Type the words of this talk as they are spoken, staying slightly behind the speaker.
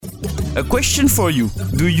A question for you.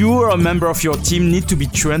 Do you or a member of your team need to be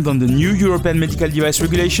trained on the new European medical device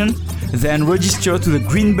regulation? Then register to the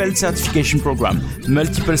Green Belt certification program.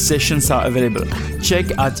 Multiple sessions are available.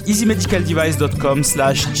 Check at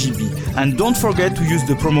easymedicaldevice.com/GB. And don't forget to use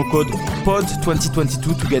the promo code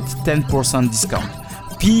POD2022 to get 10% discount.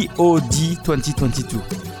 POD 2022.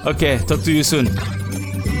 Okay, talk to you soon.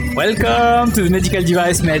 Welcome to the Medical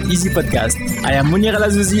Device Made Easy podcast. I am Mounir El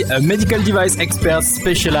Azzouzi, a medical device expert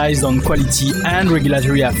specialized on quality and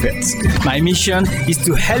regulatory affairs. My mission is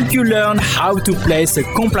to help you learn how to place a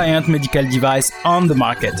compliant medical device on the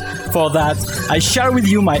market. For that, I share with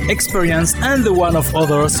you my experience and the one of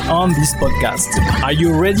others on this podcast. Are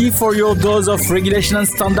you ready for your dose of regulation and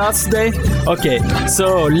standards today? Okay,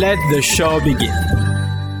 so let the show begin.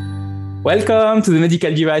 Welcome to the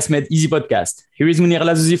Medical Device Made Easy podcast. Here is Mounir El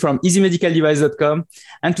Azzouzi from easymedicaldevice.com.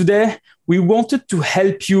 And today we wanted to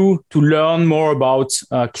help you to learn more about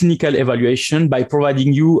clinical evaluation by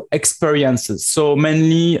providing you experiences. So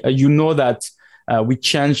mainly, you know that we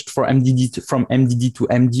changed from MDD to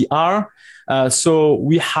MDR. So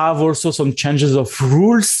we have also some changes of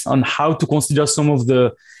rules on how to consider some of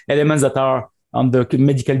the elements that are on the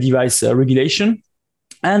medical device regulation.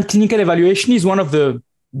 And clinical evaluation is one of the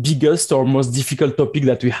biggest or most difficult topic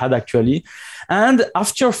that we had actually. And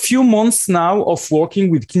after a few months now of working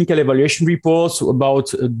with clinical evaluation reports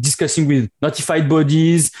about discussing with notified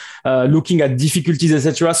bodies, looking at difficulties,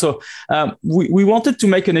 etc. So we wanted to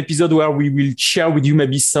make an episode where we will share with you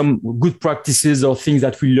maybe some good practices or things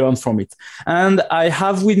that we learned from it. And I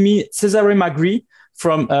have with me Cesare Magri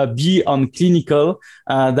from Beyond Clinical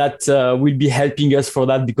that will be helping us for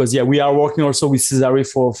that because we are working also with Cesare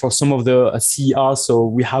for some of the CER. So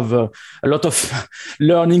we have a lot of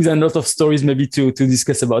learnings and a lot of stories maybe to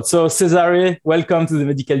discuss about. So Cesare, welcome to the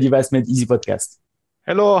Medical Device Made Easy podcast.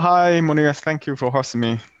 Hello, hi Mounir, thank you for hosting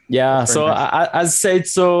me. Yeah, so nice. As said,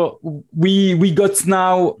 so we got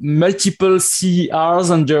now multiple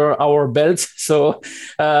CERs under our belt. So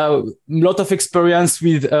a lot of experience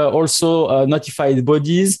with also notified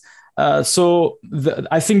bodies. I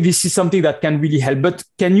think this is something that can really help. But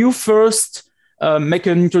can you first make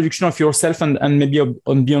an introduction of yourself and maybe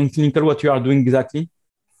on Beyond Clinical, what you are doing exactly?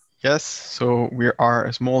 Yes, so we are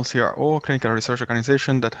a small CRO, clinical research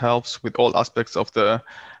organization that helps with all aspects of the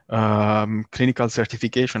clinical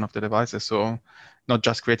certification of the devices. So not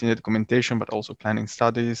just creating the documentation, but also planning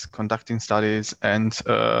studies, conducting studies, and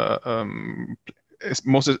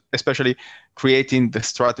most especially creating the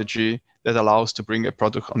strategy that allows to bring a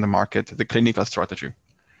product on the market, the clinical strategy.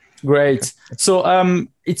 Great. So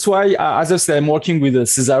it's why, as I said, I'm working with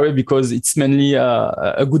Cesare because it's mainly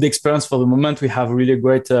a good experience for the moment. We have really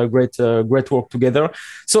great work together.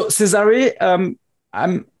 So Cesare,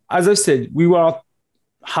 as I said, we were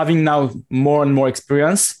having now more and more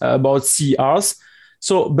experience about CERs.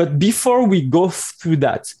 So, but before we go through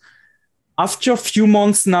that, after a few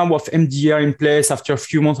months now of MDR in place, after a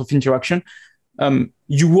few months of interaction,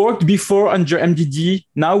 you worked before under MDD.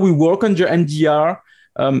 Now we work under MDR.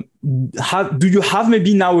 Do you have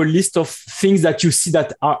maybe now a list of things that you see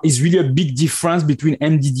that is really a big difference between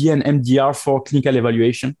MDD and MDR for clinical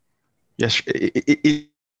evaluation? Yes, it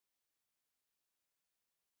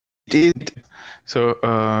did. So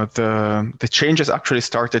the changes actually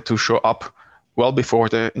started to show up well before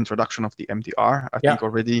the introduction of the MDR. I think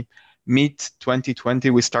already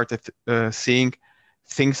mid-2020 we started seeing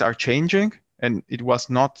things are changing, and it was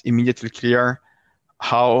not immediately clear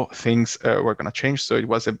how things were going to change. So it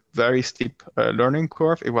was a very steep learning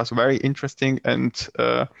curve. It was very interesting, and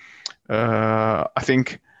I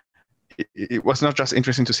think it was not just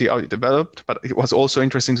interesting to see how it developed, but it was also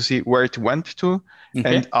interesting to see where it went to,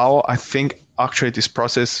 and how I think actually this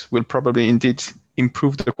process will probably indeed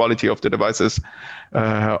improve the quality of the devices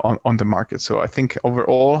on the market. So I think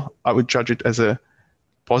overall, I would judge it as a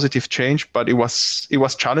positive change, but it was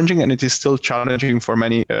challenging, and it is still challenging for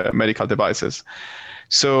many medical devices.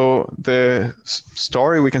 So the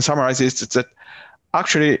story we can summarize is that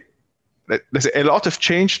actually there's a lot of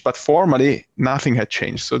change, but formally nothing had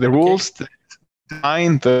changed. So the rules that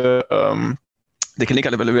define the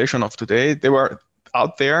clinical evaluation of today, they were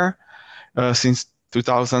out there since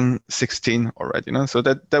 2016 already. So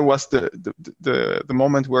that was the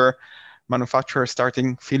moment where manufacturers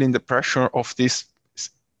starting feeling the pressure of this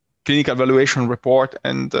clinical evaluation report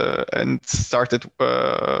and started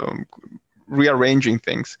rearranging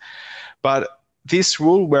things. But these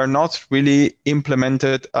rules were not really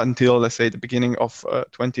implemented until, let's say, the beginning of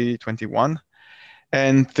 2021.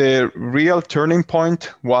 And the real turning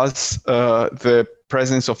point was the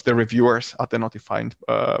presence of the reviewers at the notified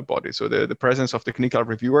body. So the presence of the clinical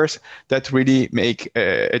reviewers that really make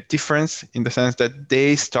a difference in the sense that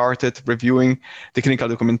they started reviewing the clinical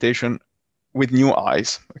documentation with new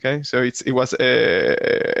eyes. Okay, so it was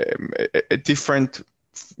a different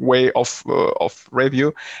way of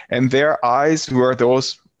review, and their eyes were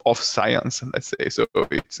those of science, let's say. So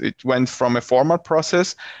it went from a formal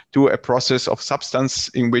process to a process of substance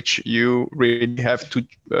in which you really have to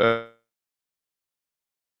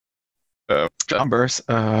numbers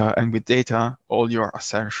and with data all your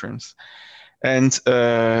assertions. And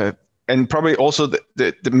probably also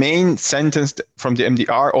the main sentence from the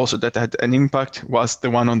MDR also that had an impact was the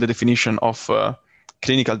one on the definition of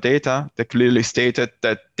clinical data that clearly stated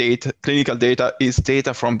that clinical data is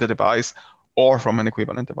data from the device or from an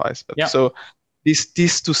equivalent device. Yeah. So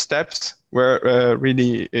these two steps were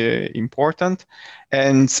really important.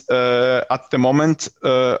 And at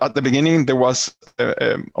the beginning, there was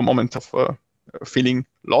a moment of feeling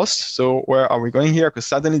lost. So where are we going here? Because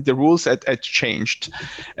suddenly the rules had changed,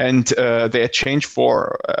 and they had changed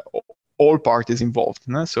for all parties involved.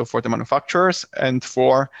 So for the manufacturers and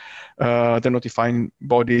for the notifying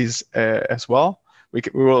bodies as well. We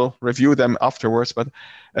will review them afterwards,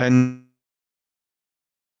 and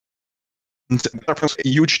a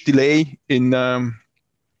huge delay in that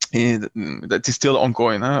is still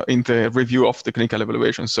ongoing in the review of the clinical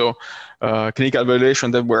evaluation. So clinical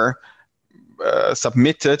evaluation that were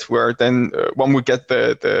submitted, where then one would get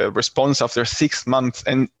the response after 6 months.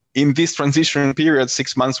 And in this transition period,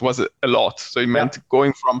 6 months was a lot. So it meant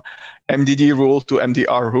going from MDD rule to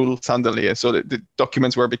MDR rule suddenly. And so the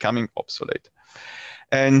documents were becoming obsolete.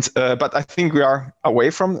 And but I think we are away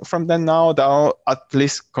from that now. Now, at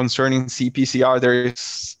least concerning CPCR,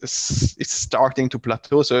 it's starting to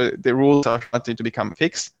plateau. So the rules are starting to become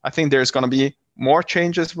fixed. I think there's going to be more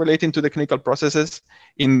changes relating to the clinical processes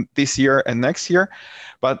in this year and next year.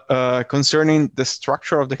 But concerning the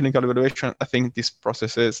structure of the clinical evaluation, I think these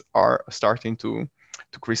processes are starting to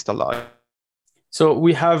crystallize. So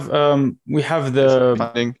we have the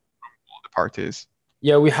funding from all the parties.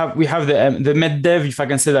 Yeah, we have the MedDev, if I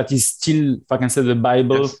can say that, is still, if I can say, the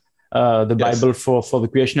Bible, yes. Bible for the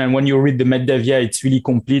creation. And when you read the MedDev, it's really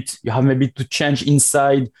complete. You have maybe to change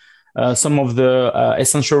inside some of the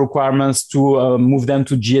essential requirements to move them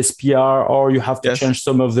to GSPR, or you have to change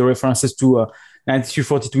some of the references to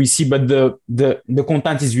 9342 EC, but the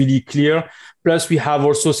content is really clear. Plus, we have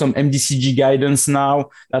also some MDCG guidance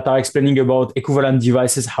now that are explaining about equivalent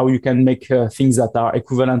devices, how you can make things that are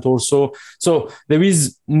equivalent also. So there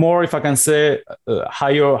is more, if I can say,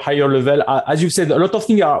 higher level. As you said, a lot of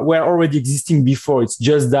things were already existing before. It's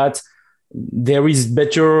just that there is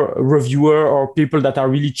better reviewer or people that are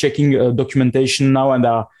really checking documentation now and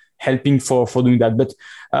are helping for doing that. But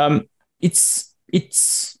it's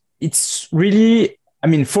really, I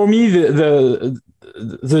mean, for me, the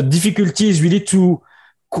difficulty is really to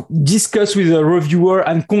discuss with a reviewer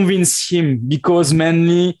and convince him, because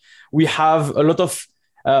mainly we have a lot of,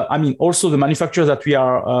 also the manufacturers that we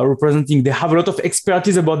are representing, they have a lot of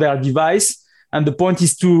expertise about their device. And the point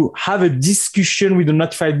is to have a discussion with the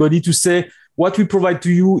notified body to say what we provide to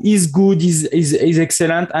you is good, is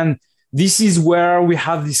excellent. And this is where we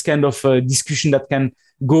have this kind of discussion that can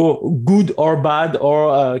go good or bad,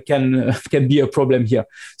 or can be a problem here.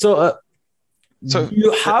 So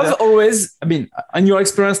you have always, in your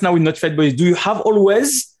experience now with notified bodies, do you have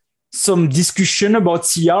always some discussion about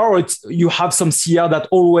CR, or you have some CR that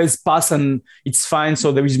always pass and it's fine?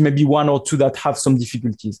 So there is maybe one or two that have some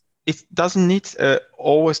difficulties. It doesn't need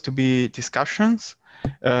always to be discussions.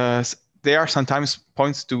 There are sometimes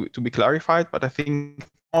points to be clarified, but I think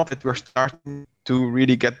now that we're starting to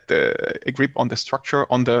really get a grip on the structure,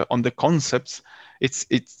 on the concepts,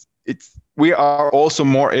 we are also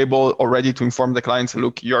more able already to inform the clients,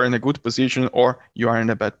 look, you are in a good position or you are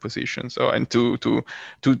in a bad position. So, and to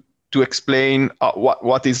explain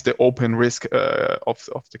what is the open risk of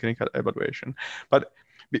the clinical evaluation. But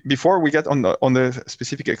before we get on the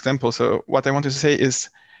specific example, so what I want to say is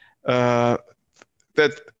that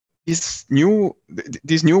this new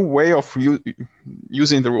way of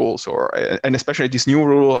using the rules, and especially this new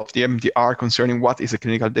rule of the MDR concerning what is a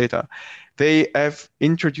clinical data, they have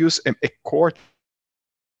introduced a core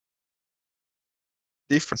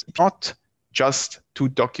difference, not just two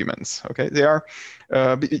documents. Okay, they are.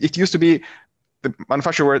 It used to be the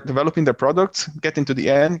manufacturer were developing their products, getting to the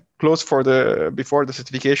end, before the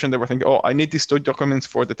certification, they were thinking, oh, I need these two documents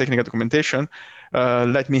for the technical documentation.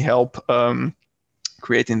 Let me help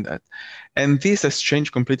creating that. And this has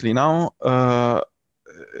changed completely now.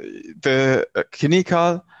 The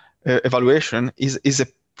clinical evaluation is a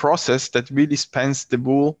process that really spans the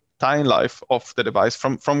whole time life of the device,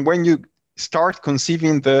 from when you start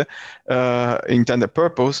conceiving the intended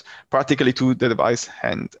purpose, practically to the device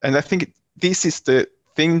hand. And I think this is the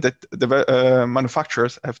thing that the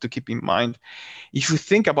manufacturers have to keep in mind. If you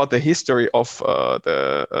think about the history of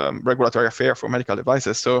the regulatory affair for medical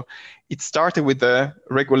devices, so it started with the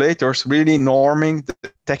regulators really norming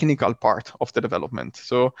the technical part of the development.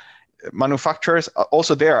 So manufacturers,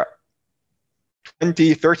 also there,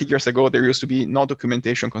 20, 30 years ago, there used to be no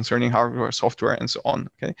documentation concerning hardware, software, and so on.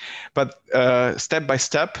 Okay, but step by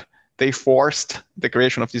step, they forced the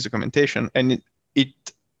creation of this documentation, and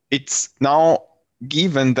it's now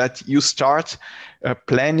given that you start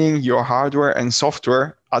planning your hardware and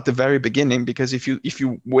software at the very beginning, because if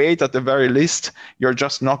you wait at the very least, you're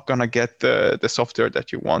just not gonna get the software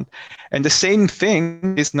that you want. And the same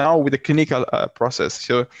thing is now with the clinical process.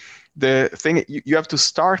 So the thing, you have to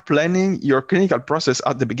start planning your clinical process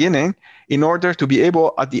at the beginning in order to be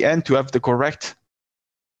able at the end to have the correct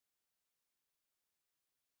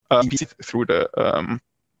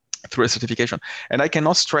through a certification. And I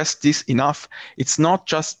cannot stress this enough. It's not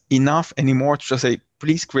just enough anymore to just say,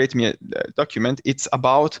 please create me a document. It's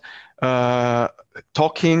about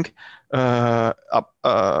talking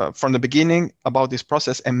from the beginning about this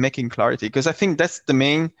process and making clarity. Because I think that's the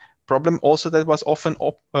main problem also that was often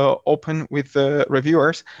open with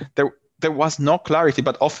reviewers. There was no clarity,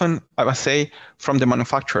 but often I must say from the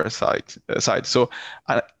manufacturer side. So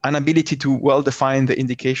an ability to well define the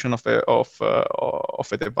indication of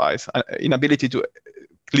a device, inability to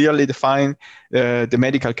clearly define the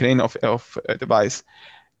medical claim of a device.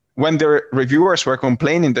 When the reviewers were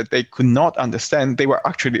complaining that they could not understand, they were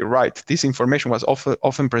actually right. This information was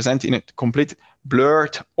often presented in a complete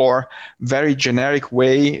blurred or very generic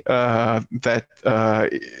way that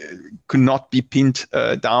could not be pinned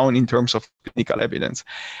down in terms of clinical evidence.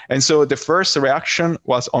 And so the first reaction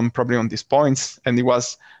was probably on these points, and it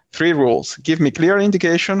was 3 rules: give me clear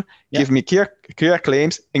indication, give me clear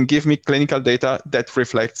claims, and give me clinical data that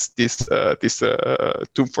reflects this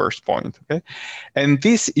 2 first point. Okay, and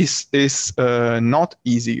this is not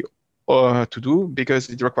easy to do, because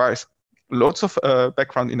it requires lots of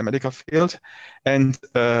background in the medical field, and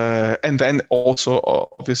then also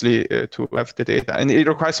obviously to have the data, and it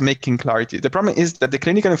requires making clarity. The problem is that the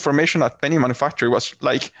clinical information at many manufacturers was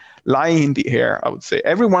like lying in the air. I would say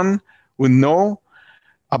everyone would know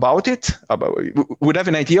about it, would have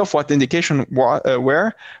an idea of what the indication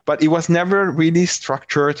were, but it was never really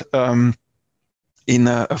structured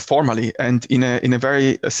formally and in a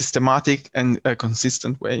very systematic and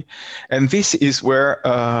consistent way. And this is where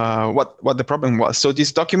what the problem was. So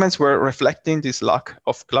these documents were reflecting this lack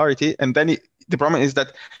of clarity, and then the problem is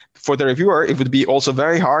that for the reviewer, it would be also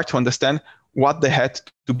very hard to understand what they had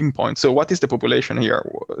to pinpoint. So what is the population here?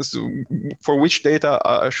 So for which data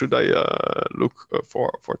should I look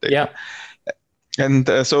for data? Yeah. And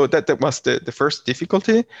so that was the first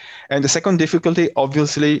difficulty. And the second difficulty,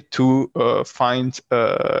 obviously, to find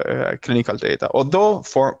clinical data. Although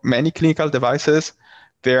for many clinical devices,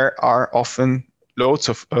 there are often loads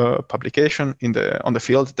of publication on the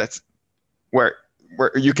field that's where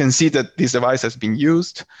you can see that this device has been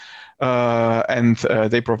used. And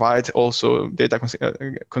they provide also data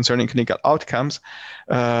concerning clinical outcomes.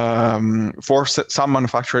 For some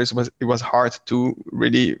manufacturers, it was hard to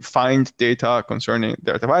really find data concerning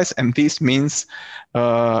their device, and this means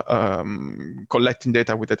collecting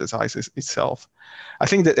data with the device itself. I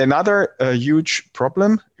think that another huge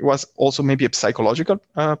problem was also maybe a psychological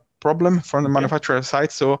problem from the manufacturer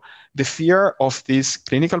side. So the fear of this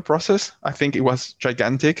clinical process, I think it was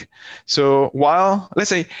gigantic. So while,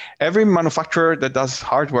 let's say, every manufacturer that does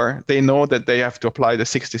hardware, they know that they have to apply the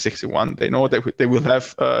 6061. They know that they will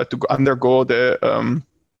have to undergo the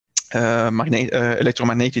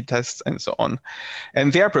electromagnetic tests and so on.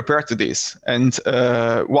 And they are prepared to this. And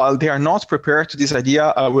while they are not prepared to this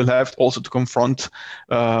idea, I will have also to confront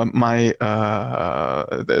the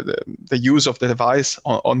use of the device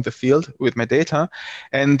on the field with my data.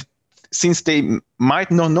 And since they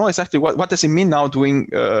might not know exactly what does it mean now doing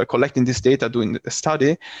collecting this data, doing the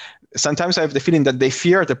study, sometimes I have the feeling that they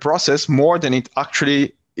fear the process more than it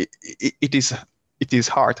actually it is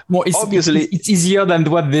hard. Well, obviously, it's easier than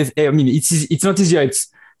what they. I mean, it's not easier.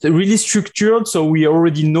 It's really structured, so we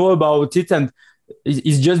already know about it, and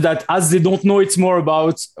it's just that as they don't know, it's more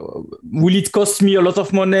about will it cost me a lot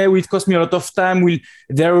of money? Will it cost me a lot of time? Will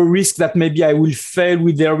there a risk that maybe I will fail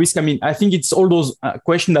with their risk? I mean, I think it's all those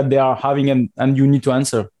questions that they are having, and you need to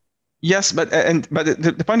answer. Yes, but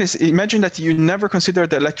the point is, imagine that you never consider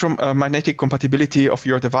the electromagnetic compatibility of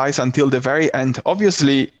your device until the very end.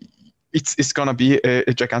 Obviously, it's going to be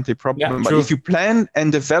a gigantic problem. Yeah, but if you plan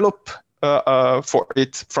and develop for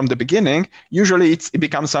it from the beginning, usually it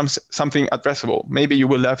becomes something addressable. Maybe you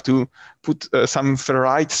will have to put some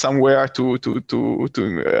ferrite somewhere to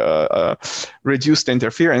reduce the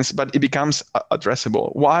interference, but it becomes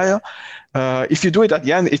addressable. While if you do it at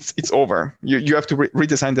the end, it's over. You have to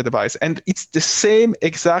redesign the device, and it's the same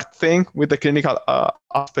exact thing with the clinical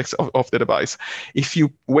aspects of the device. If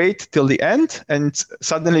you wait till the end and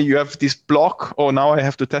suddenly you have this block, oh, now I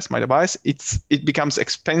have to test my device, it becomes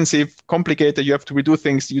expensive, complicated. You have to redo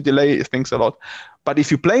things, you delay things a lot. But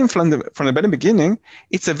if you plan from the very beginning,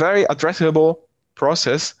 it's a very addressable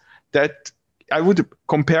process that I would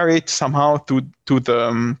compare it somehow to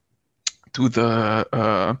the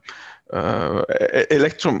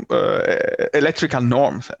electrical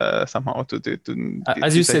norms somehow.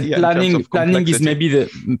 As you said, planning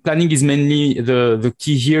is mainly the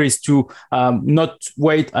key here, is to not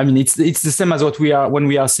wait. I mean, it's the same as when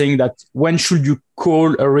we are saying that when should you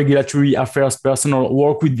call a regulatory affairs person or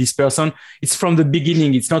work with this person. It's from the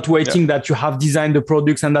beginning. It's not waiting that you have designed the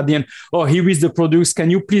products and at the end, oh, here is the products.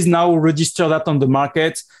 Can you please now register that on the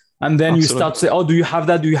market? And then you start to say, oh, do you have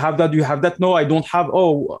that? Do you have that? Do you have that? No, I don't have.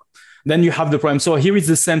 Oh, then you have the problem. So here is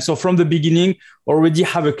the same. So from the beginning, already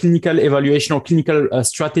have a clinical evaluation or clinical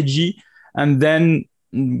strategy. And then,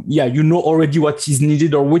 you know already what is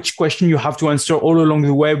needed or which question you have to answer all along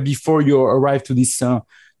the way before you arrive to this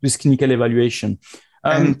clinical evaluation.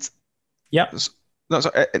 The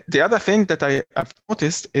other thing that I have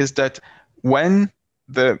noticed is that when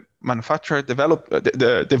the manufacturer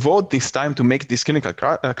devote this time to make this clinical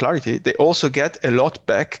clarity, they also get a lot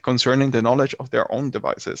back concerning the knowledge of their own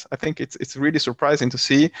devices. I think it's really surprising to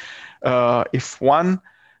see if one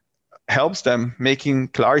helps them making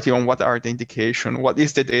clarity on what are the indication, what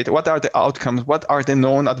is the data, what are the outcomes, what are the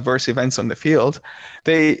known adverse events on the field.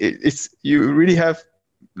 You really have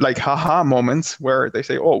like haha moments where they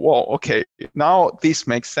say, oh, wow, okay, now this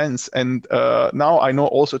makes sense. And now I know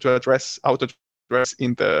also to address how to address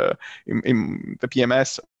in the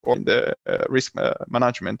PMS or in the risk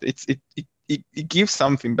management. It gives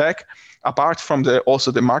something back apart from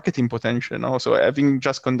also the marketing potential. Also having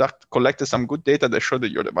just collected some good data that show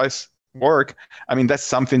that your device work. I mean, that's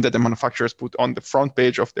something that the manufacturers put on the front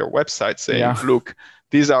page of their website saying, look,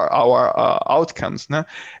 these are our outcomes. No?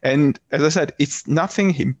 And as I said, it's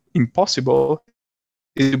nothing impossible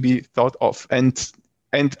to be thought of. And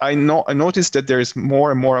I noticed that there is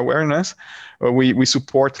more and more awareness. We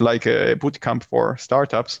support like a boot camp for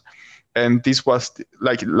startups. And this was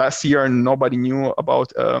like last year, nobody knew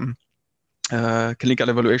about clinical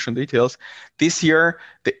evaluation details. This year,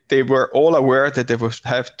 they were all aware that they would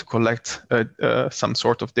have to collect some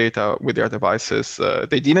sort of data with their devices.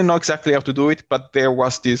 They didn't know exactly how to do it, but there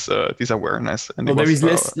was this awareness, and there is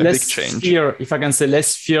less big change. Fear, if I can say,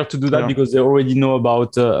 less fear to do that because they already know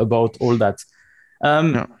about all that.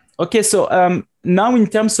 Okay, so now in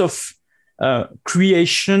terms of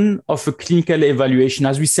creation of a clinical evaluation,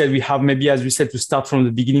 as we said, we have maybe, as we said, to start from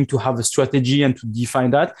the beginning to have a strategy and to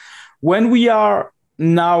define that. When we are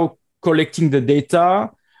now collecting the data,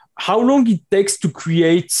 how long it takes to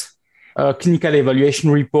create a clinical evaluation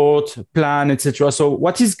report, plan, etc. So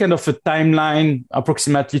what is kind of a timeline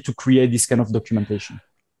approximately to create this kind of documentation?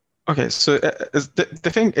 Okay, so the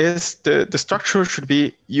thing is, the structure should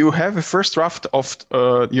be, you have a first draft of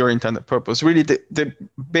your intended purpose, really the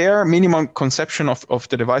bare minimum conception of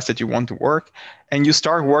the device that you want to work, and you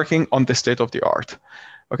start working on the state of the art.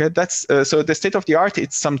 Okay, that's so the state of the art.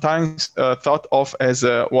 It's sometimes thought of as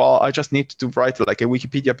well, I just need to write like a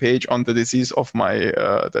Wikipedia page on the disease of my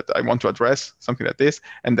that I want to address, something like this,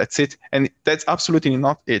 and that's it. And that's absolutely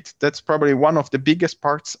not it. That's probably one of the biggest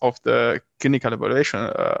parts of the clinical evaluation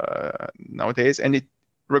nowadays, and it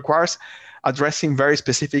requires addressing very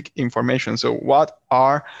specific information. So, what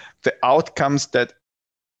are the outcomes that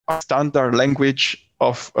are standard language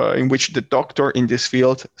of in which the doctor in this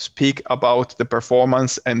field speak about the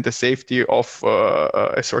performance and the safety of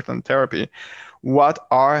a certain therapy? What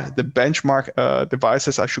are the benchmark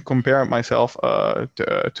devices I should compare myself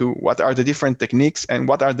to? What are the different techniques, and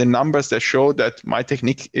what are the numbers that show that my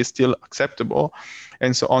technique is still acceptable,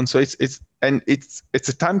 and so on. So it's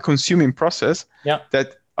a time-consuming process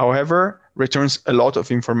that, however, returns a lot of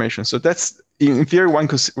information. So that's, in theory, one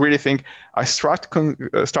could really think, I start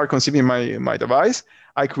conceiving my device,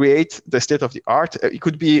 I create the state of the art. It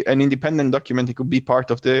could be an independent document, it could be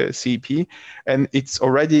part of the CEP, and it's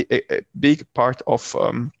already a big part of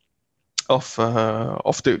of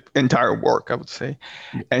the entire work, I would say.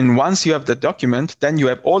 And once you have the document, then you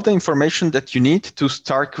have all the information that you need to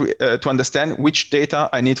start to understand which data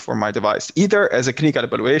I need for my device, either as a clinical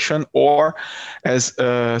evaluation or as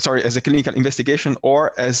a clinical investigation,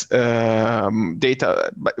 or as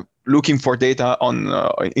data, looking for data on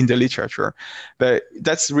in the literature. But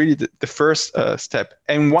that's really the first step.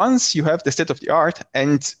 And once you have the state of the art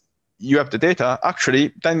and you have the data,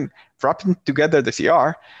 actually, then wrapping together the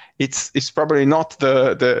CR, it's probably not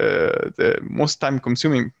the most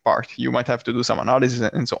time-consuming part. You might have to do some analysis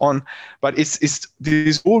and so on, but it's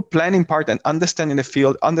this whole planning part and understanding the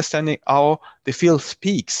field, understanding how the field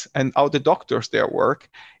speaks and how the doctors there work.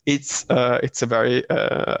 It's a very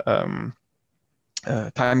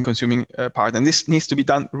time-consuming part, and this needs to be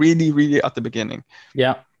done really, really at the beginning.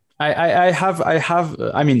 Yeah.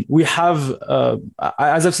 I mean, we have,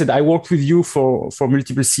 as I've said, I worked with you for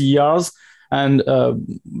multiple CERs. And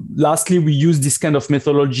lastly, we use this kind of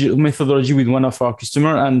methodology with one of our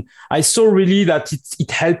customers. And I saw really that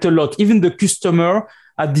it helped a lot, even the customer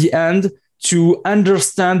at the end, to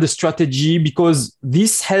understand the strategy, because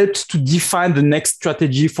this helped to define the next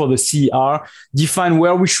strategy for the CER, define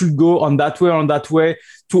where we should go on that way,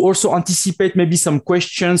 to also anticipate maybe some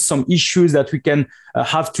questions, some issues that we can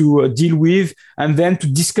have to deal with, and then to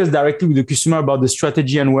discuss directly with the customer about the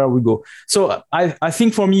strategy and where we go. So I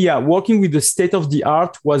think for me, working with the state of the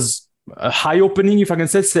art was eye-opening, if I can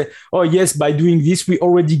say, oh yes, by doing this, we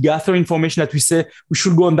already gather information that we say we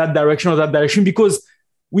should go in that direction or that direction, because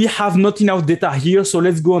we have not enough data here, so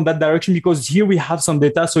let's go in that direction because here we have some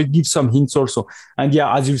data, so it gives some hints also. And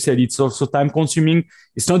yeah, as you said, it's also time consuming.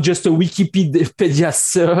 It's not just a Wikipedia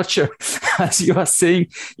search, as you are saying.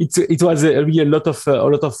 It was really a lot of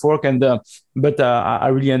work, and but I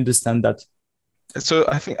really understand that. So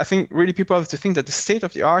I think really people have to think that the state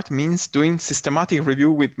of the art means doing systematic review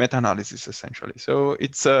with meta-analysis, essentially. So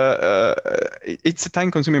it's a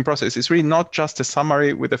time-consuming process. It's really not just a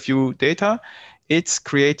summary with a few data. It's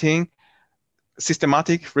creating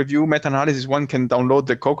systematic review meta-analysis. One can download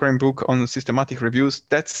the Cochrane book on systematic reviews.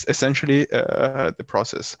 That's essentially the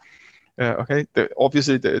process. Okay.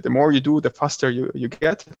 Obviously, the more you do, the faster you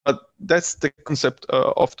get. But that's the concept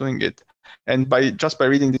of doing it. And by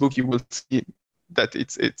reading the book, you will see that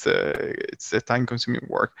it's a time-consuming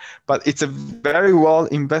work. But it's a very well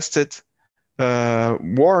invested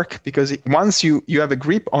work, because once you have a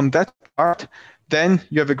grip on that part, then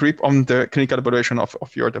you have a grip on the clinical evaluation of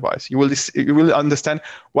your device. You will understand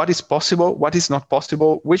what is possible, what is not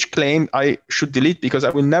possible, which claim I should delete because I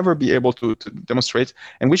will never be able to demonstrate,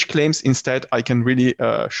 and which claims instead I can really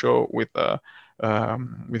show with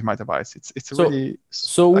my device. It's really,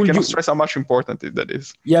 so I cannot stress how much important that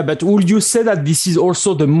is. Yeah, but would you say that this is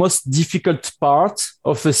also the most difficult part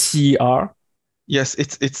of a CER? Yes,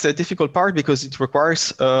 it's a difficult part because it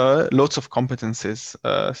requires lots of competencies.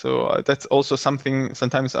 So that's also something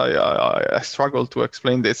sometimes I struggle to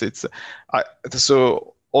explain this.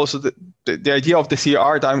 So also the idea of the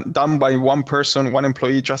CER done by one person, one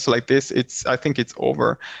employee, just like this, I think it's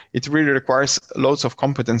over. It really requires lots of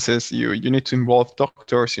competencies. You need to involve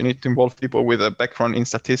doctors, you need to involve people with a background in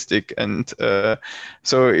statistics, and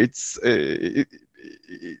so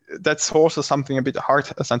that's also something a bit hard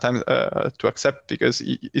sometimes to accept, because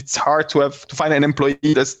it's hard to find an employee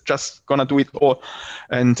that's just gonna do it all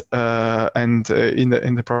and in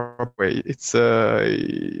the proper way.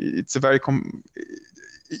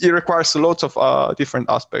 It requires lots of different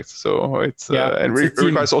aspects. So it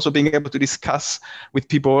requires also being able to discuss with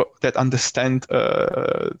people that understand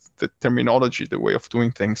the terminology, the way of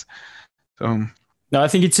doing things. So. No, I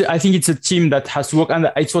think it's a team that has to work, and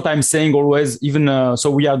it's what I'm saying always. Even so,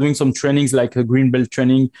 we are doing some trainings like a green belt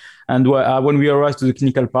training, and when we arrive to the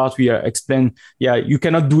clinical part, we explain, you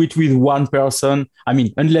cannot do it with one person. I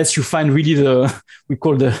mean, unless you find really we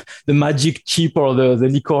call the magic chip or the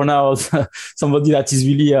licorna, or somebody that is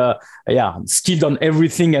really skilled on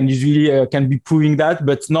everything and is really can be proving that.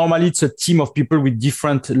 But normally it's a team of people with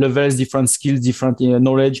different levels, different skills, different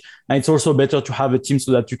knowledge, and it's also better to have a team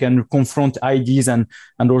so that you can confront ideas and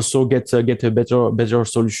also get a better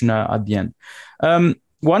solution at the end.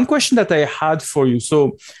 One question that I had for you.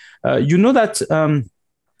 So you know that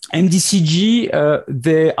MDCG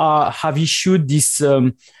they have issued this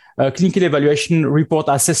clinical evaluation report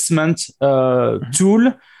assessment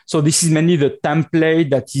tool. So this is mainly the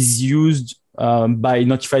template that is used by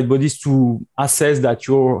notified bodies to assess that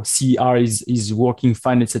your CER is working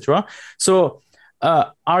fine, etc. So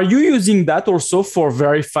are you using that also for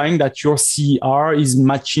verifying that your CER is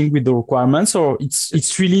matching with the requirements, or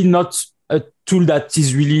it's really not a tool that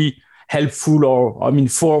is really helpful, or I mean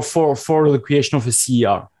for the creation of a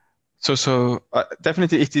CER? So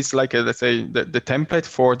definitely it is like let's say the template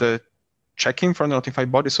for the checking from the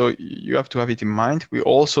notified body. So you have to have it in mind. We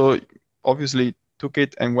also obviously took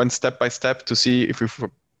it and went step by step to see if we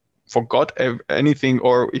forgot anything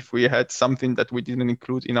or if we had something that we didn't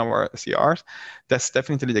include in our CRs. That's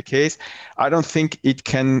definitely the case. I don't think it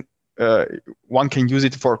can one can use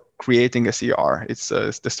it for creating a CR. It's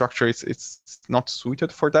the structure. It's not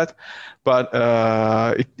suited for that, but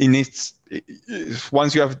it needs.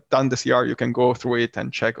 Once you have done the CR, you can go through it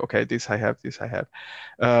and check. Okay, this I have. This I have.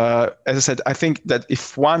 As I said, I think that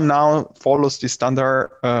if one now follows the standard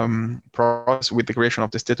process with the creation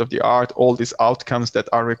of the state of the art, all these outcomes that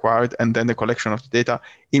are required, and then the collection of the data,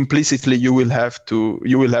 implicitly you will have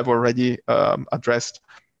already addressed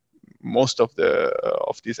most of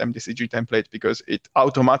this MDCG template, because it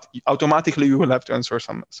automatically you will have to answer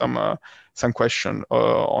some question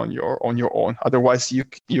on your own. Otherwise,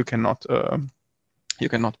 you cannot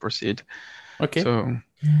proceed. Okay. So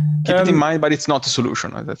keep it in mind, but it's not a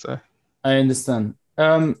solution. I understand.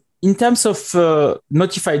 In terms of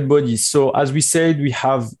notified bodies, so as we said, we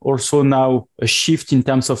have also now a shift in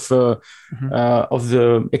terms of the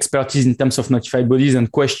expertise in terms of notified bodies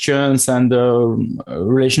and questions and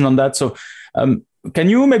relation on that. So can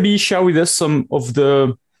you maybe share with us some of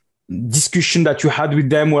the discussion that you had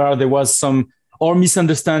with them where there was some or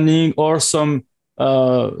misunderstanding or some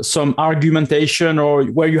argumentation, or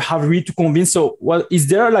where you have really to convince? So is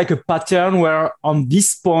there like a pattern where on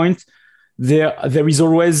this point there is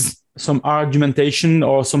always some argumentation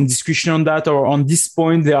or some discussion on that, or on this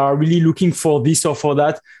point they are really looking for this or for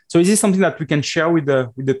that? So is this something that we can share with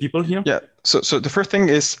the people here? Yeah. So the first thing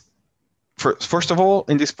is, first of all,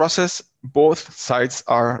 in this process, both sides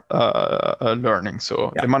are learning.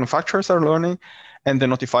 So the manufacturers are learning, and the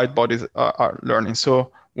notified bodies are learning.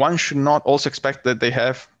 So one should not also expect that they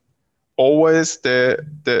have always the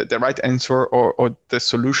right answer or the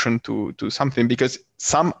solution to something, because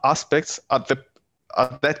some aspects at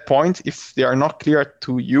that point, if they are not clear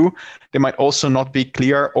to you, they might also not be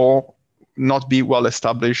clear or not be well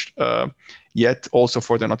established yet also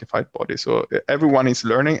for the notified body. So everyone is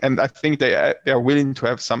learning, and I think they are willing to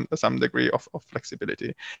have some degree of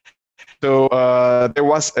flexibility. So there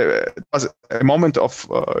was a moment of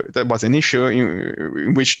there was an issue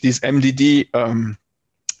in which this MDD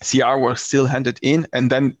CR was still handed in and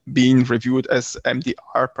then being reviewed as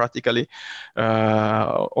MDR practically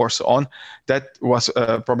or so on. That was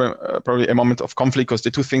probably a moment of conflict, because the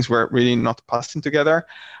two things were really not passing together.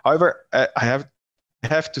 However, I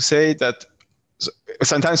have to say that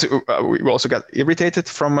sometimes we also got irritated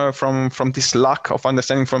from this lack of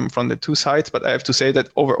understanding from the two sides. But I have to say that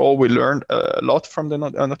overall we learned a lot from the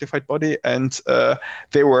notified body, and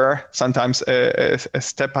they were sometimes a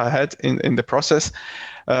step ahead in the process.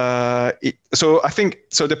 So I think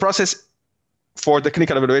the process for the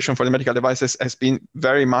clinical evaluation for the medical devices has been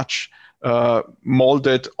very much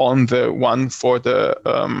molded on the one for the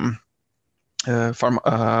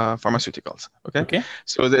pharmaceuticals. Okay.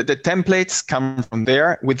 So the templates come from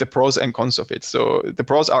there with the pros and cons of it. So the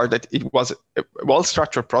pros are that it was a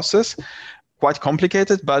well-structured process, quite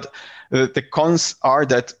complicated, but the cons are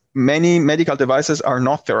that many medical devices are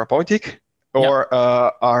not therapeutic, or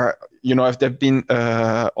are, if they've been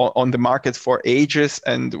on the market for ages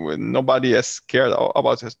and nobody has cared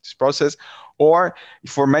about this process. Or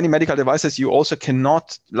for many medical devices, you also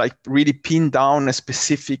cannot really pin down a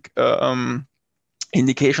specific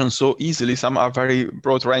indication so easily. Some are very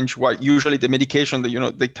broad range, while usually the medication,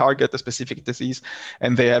 they target a specific disease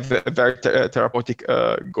and they have a very therapeutic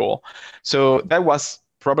goal. So that was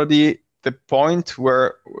probably the point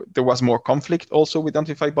where there was more conflict also with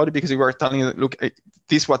notified body, because we were telling you, look,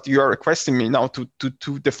 this is what you are requesting me now to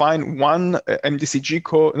define one MDCG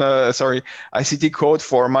code, ICD code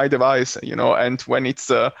for my device, and when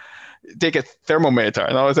it's take a thermometer,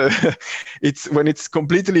 it's when it's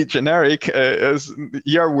completely generic. As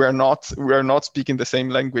here we're not speaking the same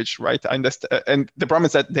language, right? And the problem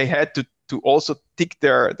is that they had to also tick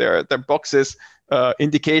their boxes,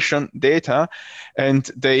 indication data,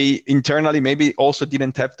 and they internally maybe also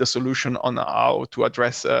didn't have the solution on how to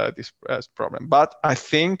address this problem. But I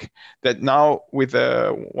think that now with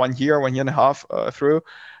 1 year and a half through,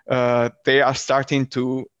 they are starting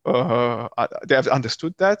to they have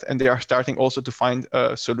understood that, and they are starting also to find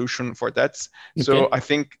a solution for that. Okay. So I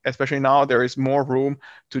think especially now there is more room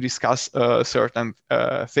to discuss certain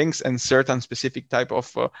things and certain specific type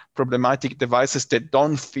of problematic devices that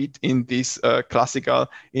don't fit in this classical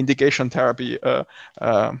indication therapy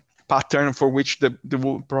pattern for which the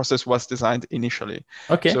wool process was designed initially.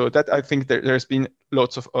 Okay. So that I think there's been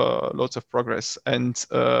lots of progress. And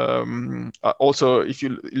also, if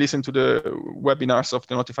you listen to the webinars of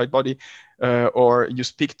the notified body or you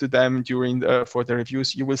speak to them during for the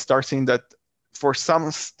reviews, you will start seeing that for some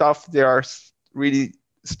stuff they are really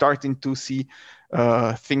starting to see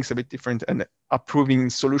things a bit different and approving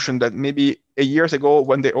solution that maybe years ago,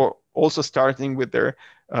 when they were also starting with their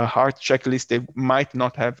hard checklist, they might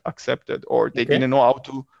not have accepted, or they didn't know how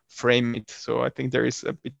to frame it. So I think there is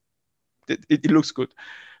a bit. It looks good.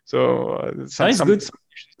 So good.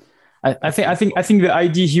 I think the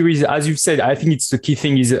idea here is, as you've said, I think it's the key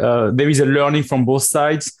thing is there is a learning from both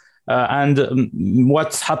sides. And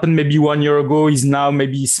what happened maybe 1 year ago is now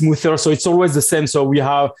maybe smoother. So it's always the same. So we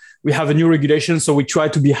have a new regulation. So we try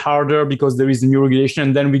to be harder because there is a new regulation,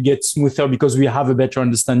 and then we get smoother because we have a better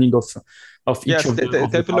understanding of each of them.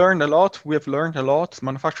 They've learned a lot. We have learned a lot.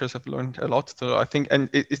 Manufacturers have learned a lot. So I think, and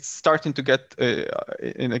it's starting to get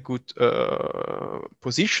in a good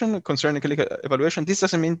position concerning clinical evaluation. This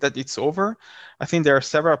doesn't mean that it's over. I think there are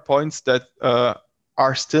several points that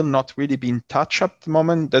are still not really being touched at the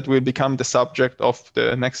moment that will become the subject of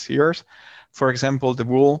the next years. For example, the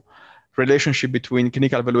wool relationship between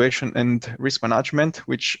clinical evaluation and risk management,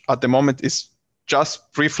 which at the moment is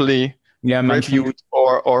just briefly reviewed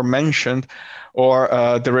or mentioned, or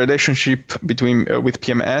the relationship between with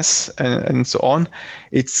PMS and so on.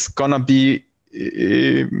 It's gonna be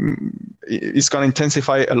it's going to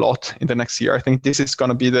intensify a lot in the next year. I think this is going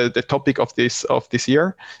to be the topic of this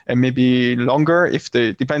year, and maybe longer if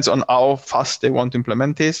they depends on how fast they want to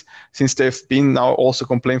implement this. Since they've been now also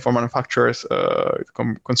complaining for manufacturers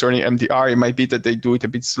concerning MDR, it might be that they do it a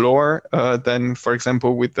bit slower than, for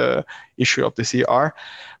example, with the issue of the CR.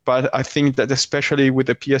 But I think that especially with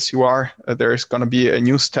the PSUR, there's going to be a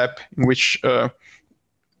new step in which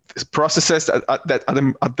processes that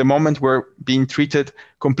at the moment were being treated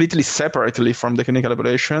completely separately from the clinical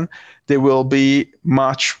evaluation, they will be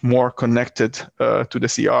much more connected to the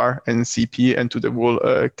CR and CP and to the whole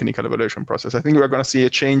clinical evaluation process. I think we're going to see a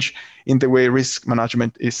change in the way risk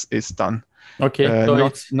management is done. Okay, so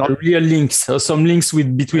it's not real links, some links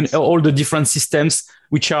between all the different systems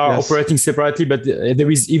which are operating separately, but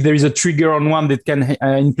if there is a trigger on one that can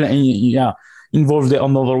involve the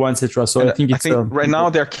another one, etc. So I think right now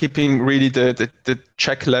they're keeping really the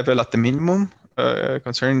check level at the minimum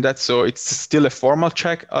concerning that. So it's still a formal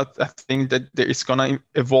check. I think that it's gonna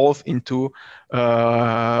evolve into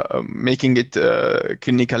making it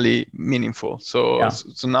clinically meaningful. So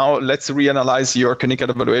now let's reanalyze your clinical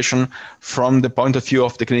evaluation from the point of view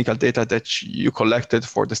of the clinical data that you collected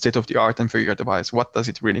for the state of the art and for your device. What does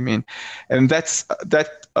it really mean? And that's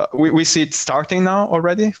we see it starting now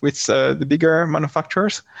already with the bigger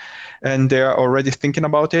manufacturers, and they are already thinking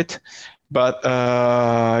about it. But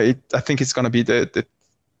I think it's going to be the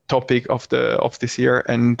topic of this year,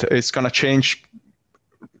 and it's going to change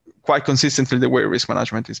quite consistently the way risk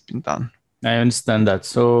management is being done. I understand that.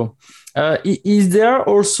 So is there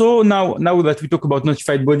also, now that we talk about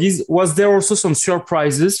notified bodies, was there also some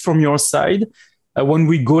surprises from your side when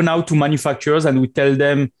we go now to manufacturers and we tell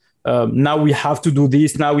them, now we have to do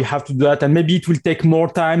this, now we have to do that, and maybe it will take more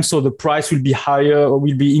time, so the price will be higher or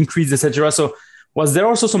will be increased, etc. So was there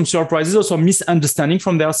also some surprises or some misunderstanding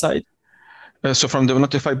from their side? So from the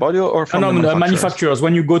notified body or from the manufacturers?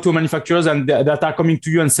 When you go to manufacturers and that are coming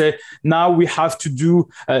to you and say, now we have to do,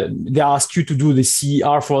 they ask you to do the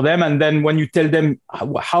CER for them. And then when you tell them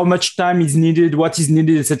how much time is needed, what is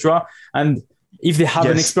needed, etc. And if they have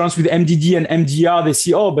an experience with MDD and MDR, they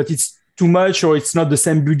see, oh, but it's too much, or it's not the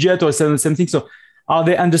same budget, or it's the same thing. So are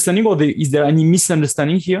they understanding, or is there any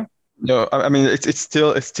misunderstanding here? No, I mean it's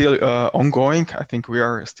still ongoing. I think we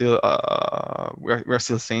are still we're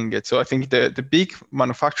still seeing it. So I think the big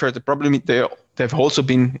manufacturers, the problem they've also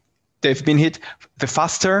been hit the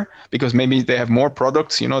faster, because maybe they have more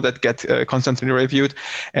products, that get constantly reviewed,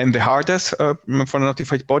 and the hardest for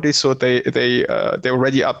notified bodies. So they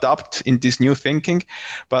already adapt in this new thinking,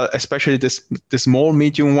 but especially the small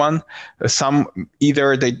medium one, some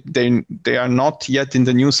either they are not yet in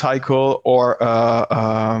the new cycle, or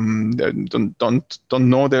don't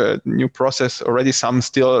know the new process already. Some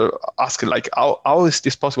still ask like, how is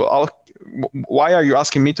this possible? Why are you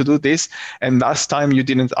asking me to do this? And last time you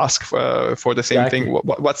didn't ask for the same thing.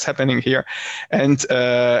 What's happening here? And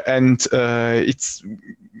it's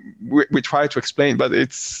we try to explain, but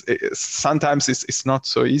sometimes it's not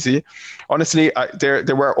so easy. Honestly,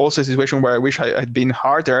 there were also situations where I wish I had been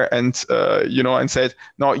harder and and said,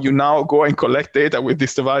 no, you now go and collect data with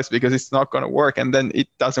this device because it's not going to work, and then it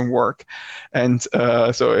doesn't work. And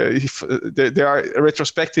so if there are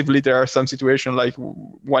retrospectively, there are some situations like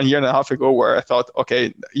 1.5 years ago where I thought,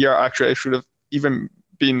 okay, yeah, actually I should have even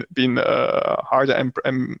been harder and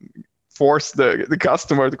force the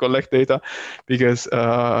customer to collect data, because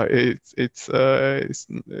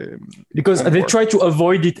because they try to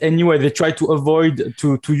avoid it anyway. They try to avoid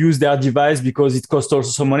to use their device because it costs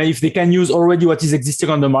also some money. If they can use already what is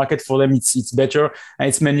existing on the market, for them it's better, and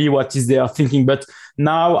it's mainly what is they are thinking. But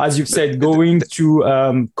now, as you've said, going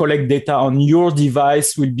to collect data on your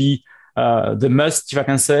device will be the must, if I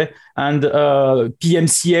can say, and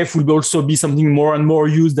PMCF will also be something more and more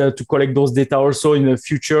used to collect those data also in the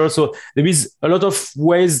future. So there is a lot of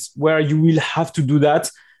ways where you will have to do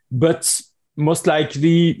that, but most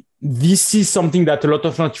likely this is something that a lot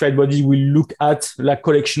of notified bodies will look at, like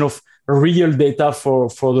collection of real data for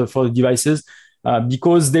the devices,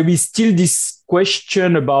 because there is still this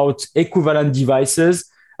question about equivalent devices.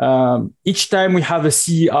 Each time we have a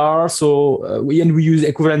CER, so we use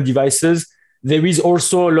equivalent devices, there is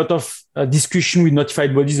also a lot of discussion with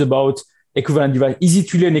notified bodies about equivalent device. Is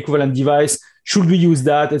it really an equivalent device? Should we use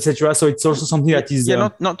that, etc.? So it's also something that is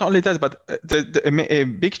not only that, but a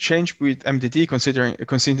big change with MDD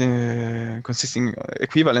consisting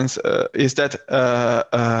equivalence is that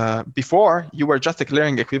before you were just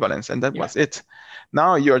declaring equivalence and that was it.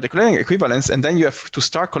 Now you're declaring equivalence, and then you have to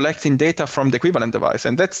start collecting data from the equivalent device,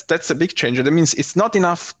 and that's a big change. That means it's not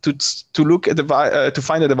enough to look at to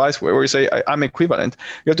find a device where you say I'm equivalent.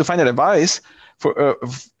 You have to find a device for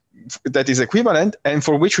that is equivalent and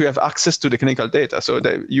for which we have access to the clinical data. So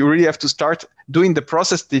that you really have to start doing the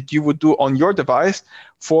process that you would do on your device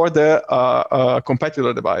for the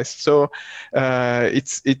competitor device. So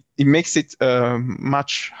it makes it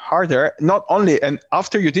much harder. Not only, and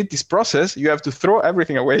after you did this process, you have to throw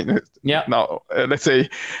everything away. Yeah. Now, let's say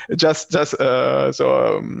to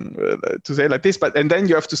say like this, and then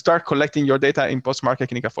you have to start collecting your data in post-market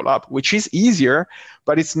clinical follow-up, which is easier,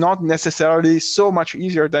 but it's not necessarily so much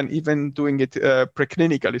easier than even doing it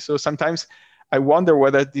preclinically. So sometimes I wonder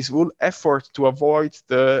whether this will effort to avoid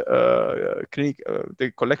the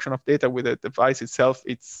collection of data with the device itself,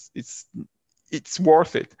 it's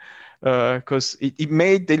worth it, because it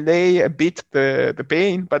may delay a bit the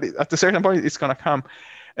pain, but at a certain point it's gonna come,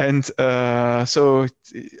 and so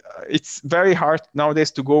it's very hard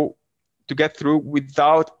nowadays to get through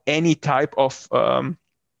without any type of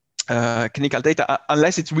clinical data,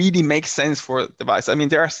 unless it really makes sense for the device. I mean,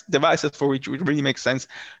 there are devices for which it really makes sense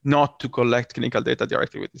not to collect clinical data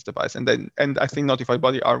directly with this device, and I think notified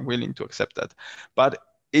bodies are willing to accept that. But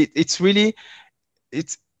it's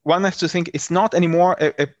one has to think it's not anymore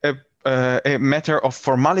a matter of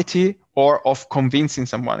formality or of convincing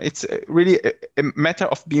someone. It's really a matter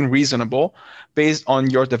of being reasonable based on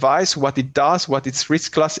your device, what it does, what its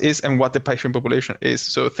risk class is, and what the patient population is.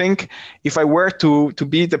 So think, if I were to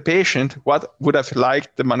be the patient, what would I have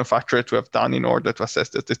liked the manufacturer to have done in order to assess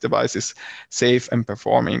that this device is safe and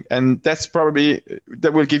performing? And that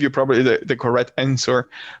will give you probably the correct answer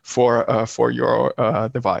for your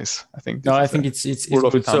device. I think. I think it's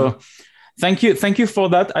good. So thank you for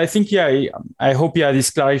that. I think, I hope, this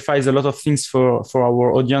clarifies a lot of things for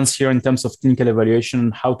our audience here in terms of clinical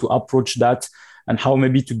evaluation, how to approach that, and how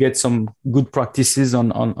maybe to get some good practices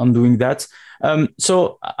on doing that.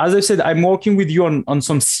 So as I said, I'm working with you on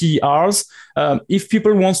some CERs. If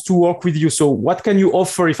people wants to work with you, so what can you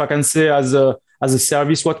offer, if I can say, as a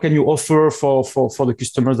service, what can you offer for the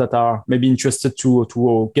customers that are maybe interested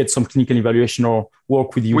to get some clinical evaluation or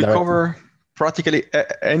work with you We directly? Cover practically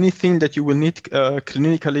anything that you will need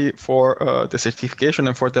clinically for the certification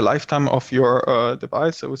and for the lifetime of your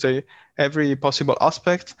device. I would say every possible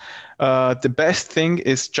aspect. The best thing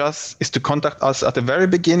is to contact us at the very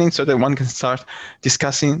beginning, so that one can start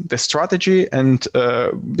discussing the strategy, and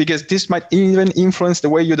because this might even influence the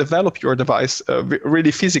way you develop your device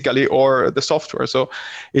really physically, or the software. So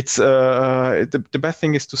it's the best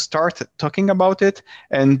thing is to start talking about it,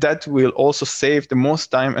 and that will also save the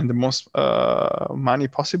most time and the most money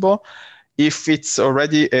possible. If it's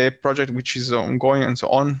already a project which is ongoing and so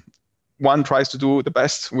on, one tries to do the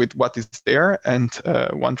best with what is there, and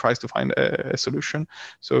one tries to find a solution.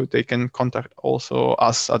 So they can contact also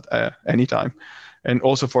us at any time. And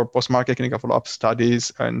also for post-market clinical follow-up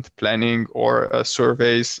studies and planning, or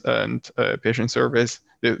surveys and patient surveys,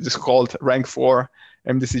 It's called rank 4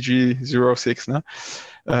 MDCG 06. No?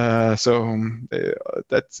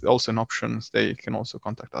 That's also an option. They can also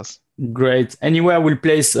contact us. Great. Anyway, I will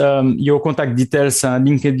place your contact details and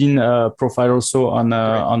LinkedIn profile also on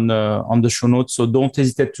the show notes. So don't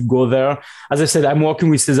hesitate to go there. As I said, I'm working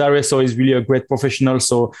with Cesare, so he's really a great professional.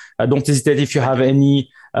 So don't hesitate if you have any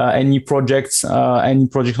projects on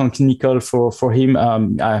clinical for him.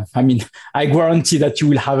 I guarantee that you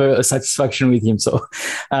will have a satisfaction with him. So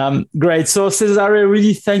great. So Cesare,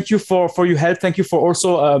 really thank you for your help. Thank you for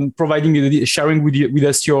also sharing with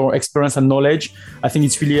us your experience and knowledge. I think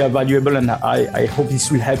it's really valuable, and I hope this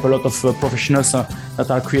will help a lot of professionals that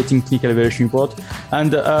are creating clinical evaluation report.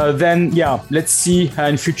 And then let's see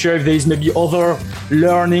in future if there is maybe other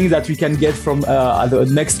learning that we can get from the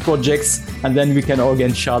next projects, and then we can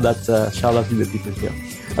again share that with the people here.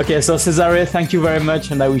 Okay, so Cesare, thank you very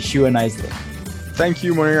much, and I wish you a nice day. Thank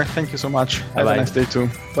you, Munir. Thank you so much. Have a nice day too.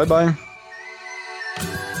 Bye-bye.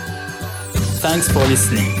 Thanks for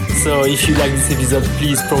listening. So if you like this episode,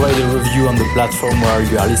 please provide a review on the platform where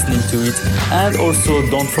you are listening to it, and also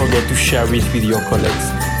don't forget to share it with your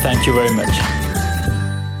colleagues. Thank you very much.